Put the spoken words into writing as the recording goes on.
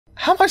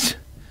How much?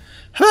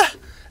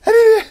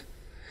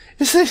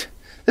 This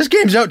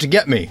game's out to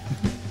get me.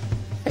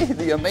 Hey,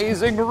 the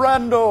amazing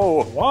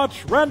Rando!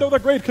 Watch Rando the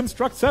Great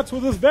construct sets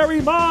with his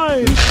very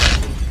mind!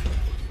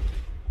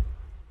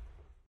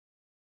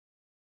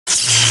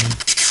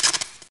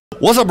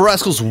 What's up,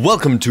 rascals?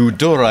 Welcome to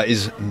Dora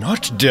is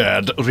Not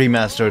Dead,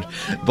 remastered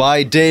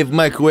by Dave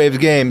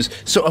Microwave Games.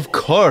 So of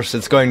course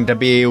it's going to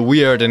be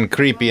weird and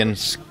creepy and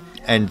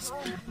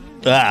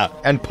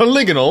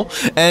polygonal,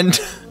 and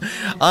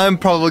I'm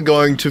probably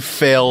going to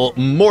fail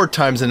more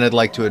times than I'd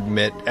like to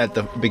admit at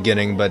the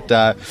beginning, but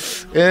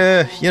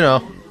you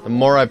know, the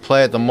more I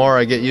play it, the more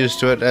I get used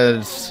to it.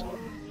 As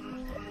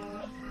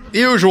the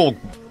usual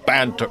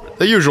banter,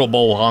 the usual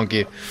bull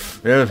honky.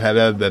 The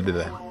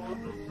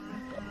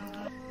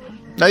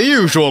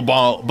usual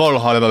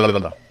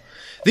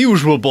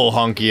bull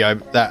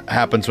honky that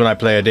happens when I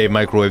play a Dave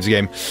Microwaves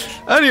game.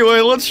 Anyway,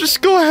 let's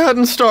just go ahead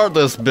and start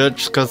this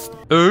bitch, cause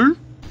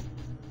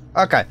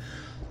okay.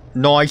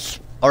 Nice.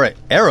 Alright,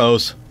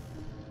 arrows.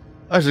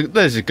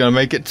 This is gonna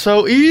make it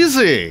so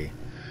easy.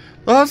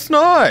 That's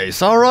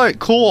nice. Alright,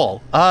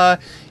 cool.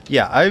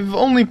 Yeah, I've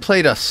only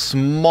played a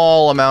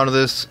small amount of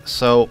this,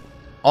 so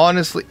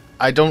honestly,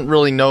 I don't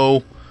really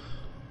know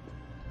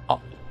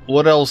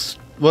what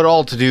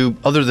all to do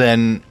other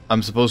than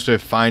I'm supposed to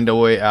find a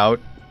way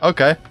out.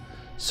 Okay.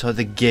 So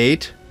the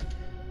gate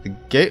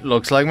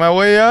looks like my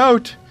way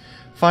out.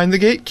 Find the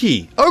gate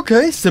key.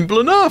 Okay, simple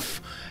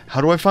enough. How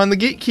do I find the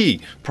gate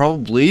key?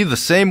 Probably the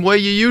same way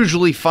you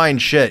usually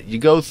find shit. You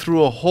go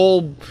through a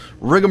whole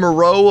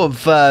rigmarole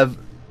of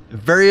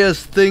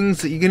various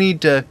things that you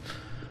need to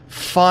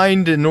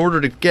find in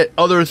order to get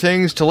other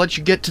things to let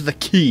you get to the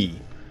key.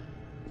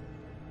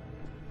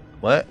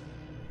 What?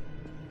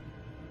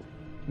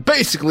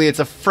 Basically, it's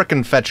a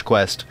frickin' fetch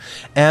quest.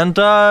 And,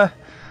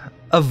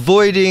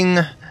 avoiding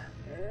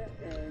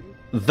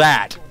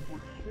that.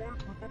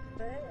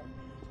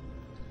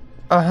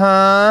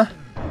 Uh-huh.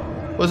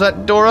 Was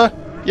that Dora?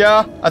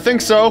 Yeah, I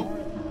think so.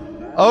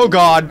 Oh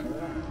god.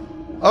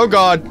 Oh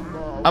god.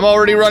 I'm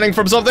already running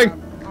from something.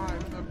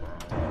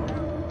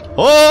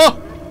 Oh!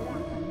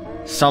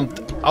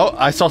 Oh,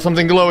 I saw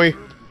something glowy.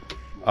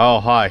 Oh,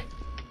 hi.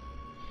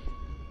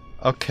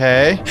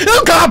 Okay.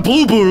 Oh god,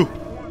 boo-boo!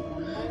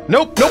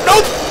 Nope, nope,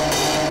 nope!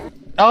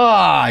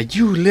 Ah,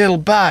 you little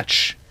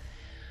batch.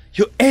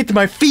 You ate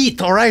my feet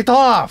right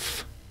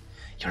off.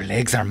 Your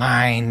legs are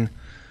mine.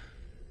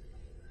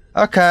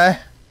 Okay.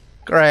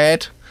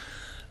 Great.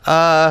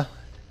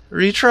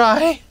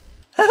 Retry?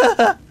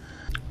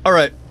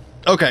 Alright.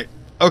 Okay.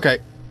 Okay.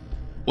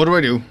 What do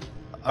I do?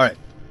 Alright.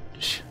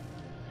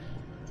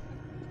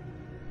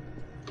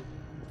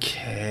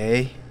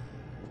 Okay.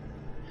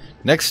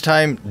 Next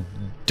time,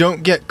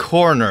 don't get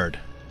cornered.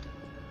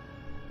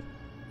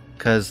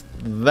 Cause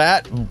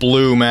that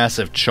blew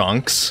massive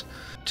chunks.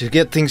 To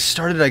get things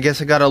started, I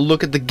guess I gotta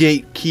look at the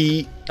gate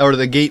key, or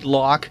the gate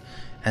lock,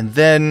 and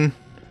then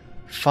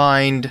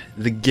find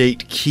the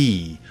gate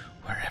key,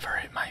 wherever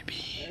it might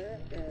be.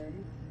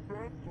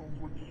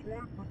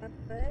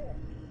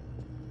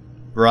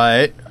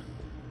 Right.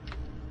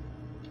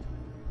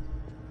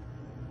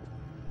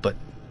 But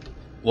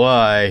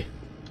why?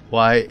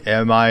 Why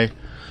am I...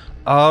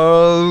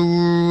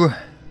 Oh...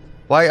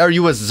 Why are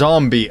you a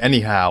zombie,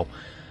 anyhow?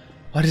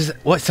 What is it?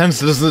 What sense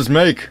does this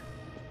make?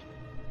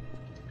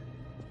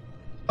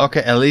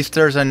 Okay, at least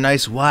there's a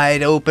nice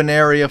wide open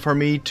area for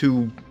me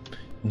to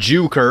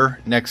juke her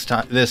this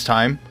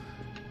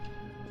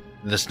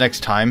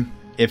next time,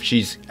 if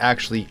she's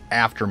actually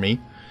after me,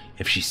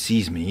 if she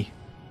sees me.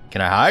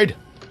 Can I hide?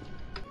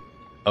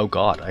 Oh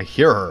god, I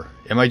hear her.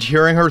 Am I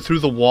hearing her through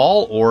the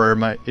wall,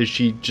 or is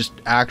she just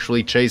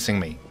actually chasing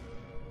me?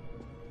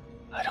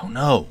 I don't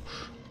know.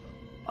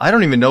 I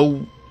don't even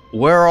know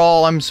where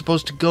all I'm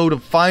supposed to go to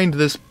find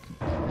this.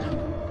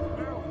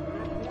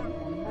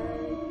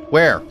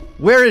 Where?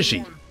 Where is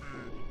she?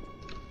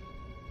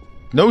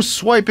 No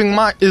swiping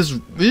my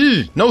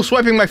no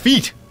swiping my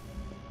feet.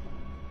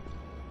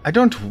 I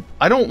don't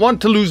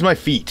want to lose my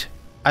feet.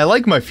 I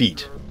like my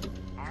feet.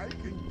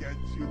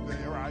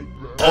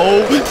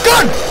 Oh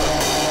god!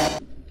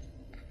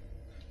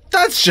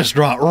 That's just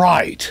not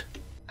right.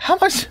 How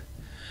much?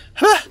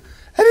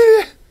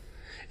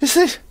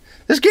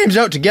 This game's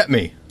out to get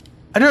me.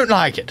 I don't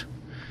like it.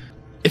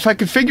 If I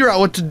could figure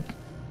out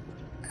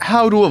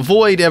how to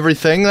avoid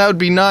everything, that would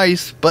be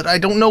nice, but I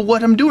don't know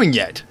what I'm doing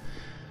yet.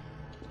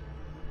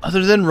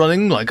 Other than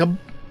running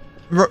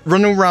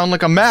around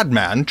like a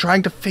madman,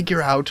 trying to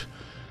figure out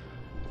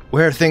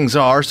where things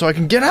are so I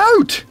can get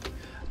out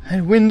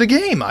and win the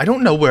game. I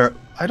don't know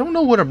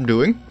what I'm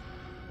doing.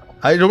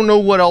 I don't know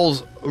what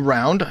all's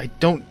around. I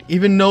don't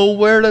even know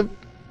where to...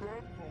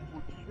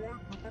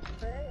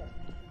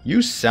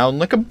 You sound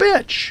like a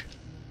bitch.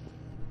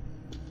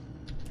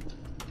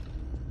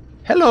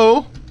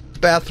 Hello,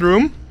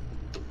 bathroom.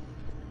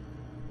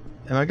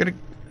 Am I gonna...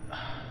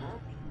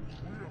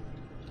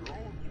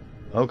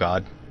 Oh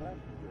god.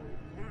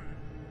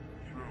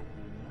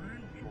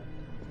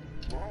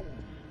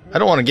 I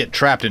don't want to get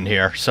trapped in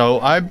here, so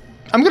I'm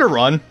gonna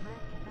run.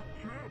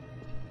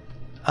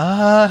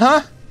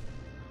 Uh-huh.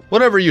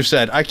 Whatever you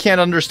said. I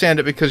can't understand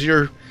it because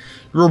you're...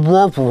 It'd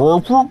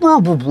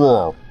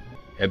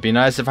be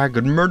nice if I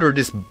could murder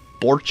this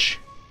borch.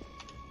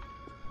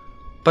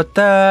 But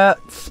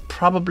that's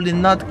probably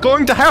not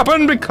going to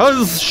happen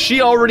because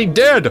she already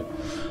did.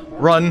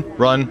 Run,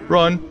 run,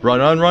 run, run,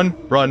 run, run,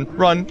 run,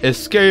 run.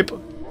 Escape,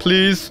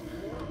 please.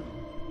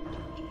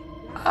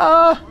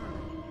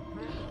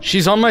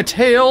 She's on my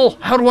tail.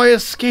 How do I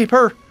escape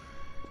her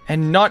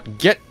and not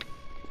get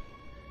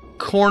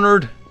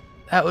cornered?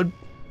 That would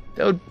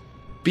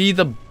be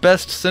the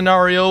best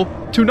scenario,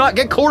 to not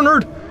get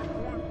cornered.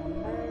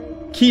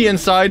 Key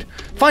inside.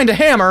 Find a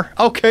hammer.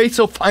 Okay,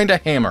 so find a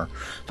hammer.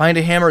 Find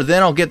a hammer,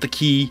 then I'll get the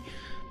key.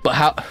 But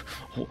how?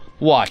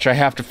 Watch, I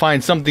have to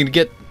find something to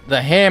get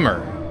the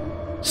hammer.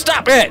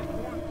 Stop it!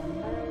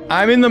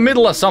 I'm in the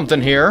middle of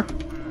something here.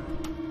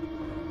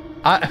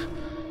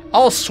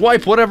 I'll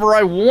swipe whatever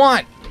I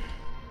want.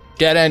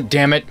 Dead end,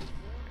 damn it.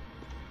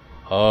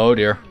 Oh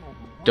dear.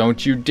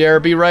 Don't you dare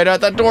be right at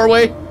that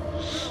doorway.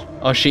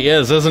 Oh, she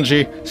is, isn't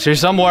she?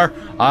 She's somewhere.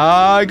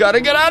 I gotta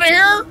get out of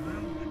here.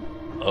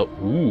 Oh,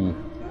 ooh.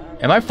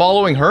 Am I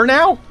following her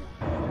now?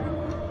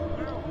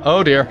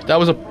 Oh dear, that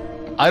was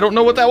I don't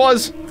know what that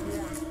was.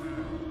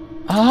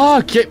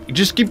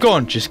 Just keep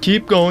going. Just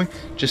keep going.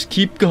 Just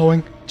keep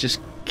going. Just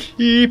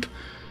keep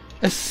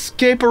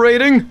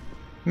escaparating.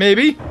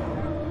 Maybe.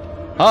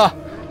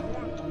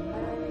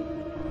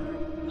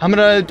 I'm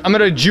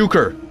gonna juke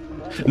her.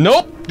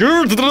 Nope.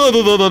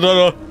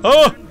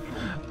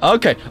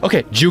 Okay,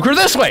 juke her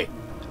this way.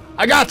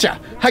 I gotcha,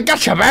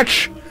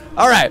 bitch.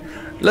 Alright,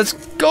 let's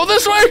go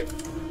this way.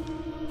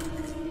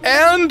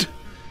 And...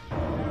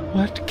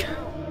 what?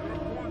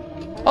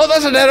 Oh,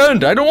 that's a dead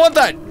end. I don't want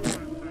that.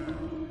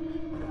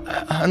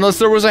 Unless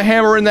there was a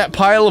hammer in that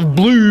pile of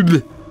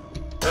bloob.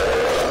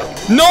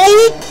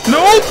 Nope!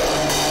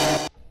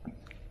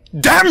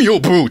 Damn you,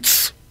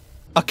 Boots!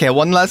 Okay,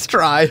 one last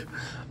try.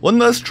 One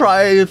last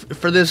try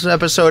for this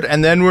episode,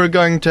 and then we're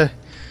going to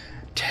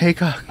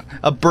take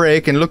a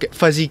break and look at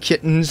fuzzy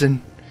kittens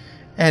and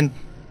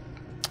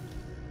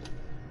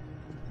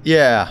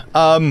yeah,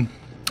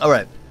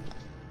 alright.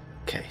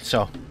 Okay,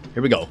 so,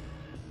 here we go.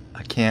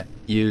 I can't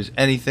use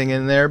anything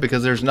in there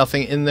because there's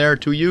nothing in there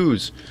to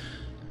use.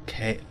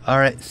 Okay,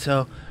 alright,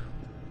 so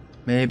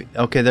maybe,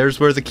 okay, there's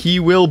where the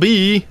key will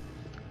be.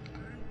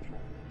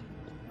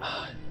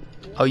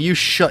 Oh, you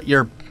shut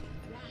your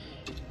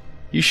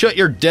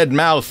dead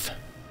mouth.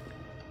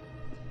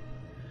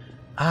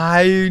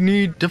 I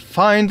need to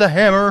find the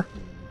hammer.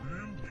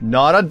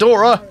 Not a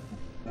Dora.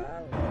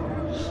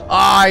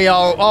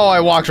 I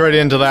walked right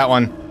into that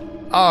one.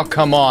 Oh,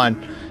 come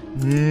on.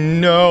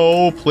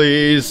 No,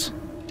 please.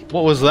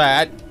 What was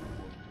that?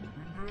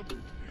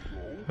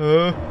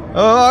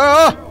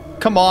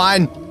 Come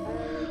on.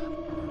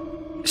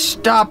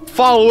 Stop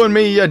following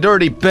me, you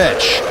dirty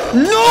bitch.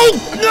 No!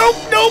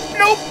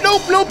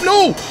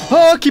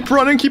 Keep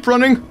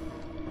running.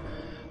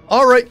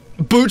 Alright,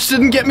 Boots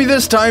didn't get me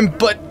this time,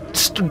 but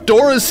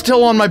Dora's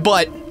still on my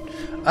butt.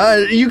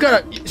 You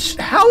gotta...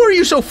 how are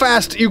you so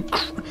fast?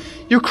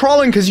 You're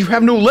crawling because you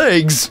have no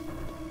legs.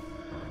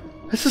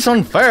 This is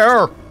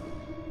unfair.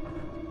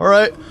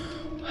 Alright.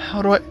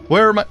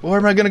 Where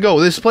am I gonna go?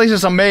 This place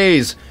is a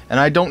maze, and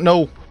I don't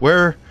know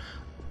where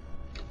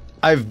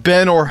I've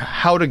been or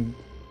how to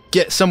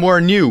get somewhere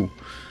new.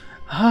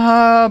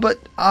 But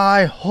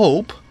I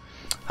hope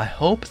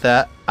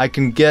that I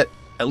can get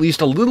at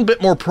least a little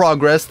bit more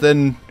progress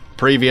than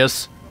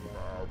previous.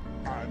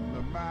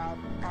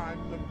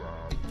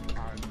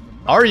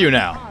 Are you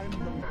now?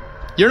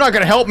 You're not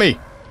gonna help me.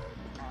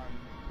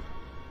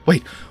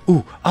 Wait,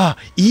 ooh,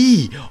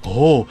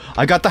 oh,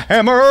 I got the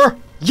hammer.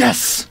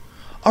 Yes.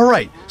 All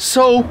right,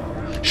 so,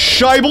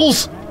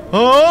 Shibbles,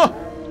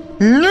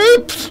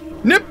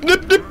 nip,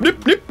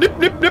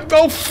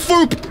 oh,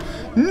 foop.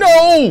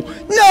 No,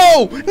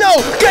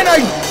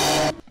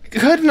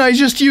 couldn't I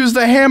just use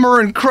the hammer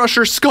and crush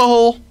her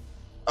skull?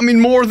 I mean,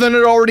 more than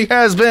it already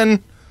has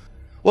been.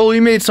 Well, we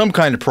made some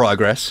kind of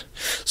progress,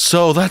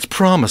 so that's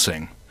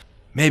promising.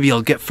 Maybe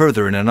I'll get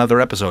further in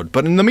another episode,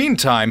 but in the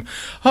meantime,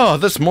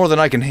 that's more than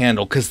I can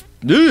handle, cause,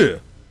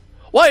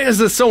 why is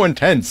this so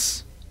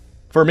intense?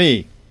 For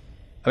me.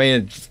 I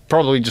mean, it's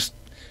probably just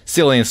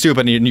silly and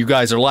stupid, and you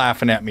guys are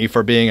laughing at me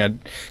for being a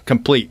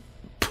complete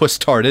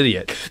puss-tart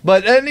idiot.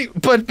 But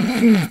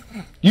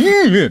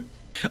yeah.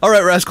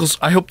 Alright, rascals,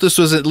 I hope this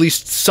was at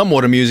least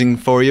somewhat amusing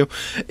for you.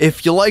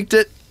 If you liked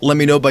it, let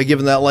me know by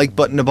giving that like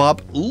button a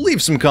bop,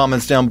 leave some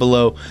comments down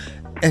below,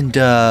 and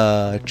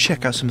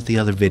check out some of the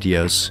other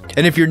videos.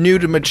 And if you're new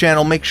to my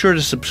channel, make sure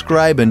to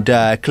subscribe and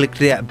click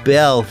that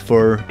bell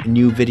for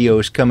new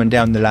videos coming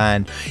down the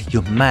line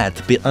you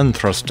might be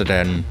interested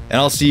in. And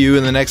I'll see you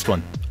in the next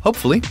one.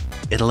 Hopefully,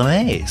 it'll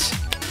amaze.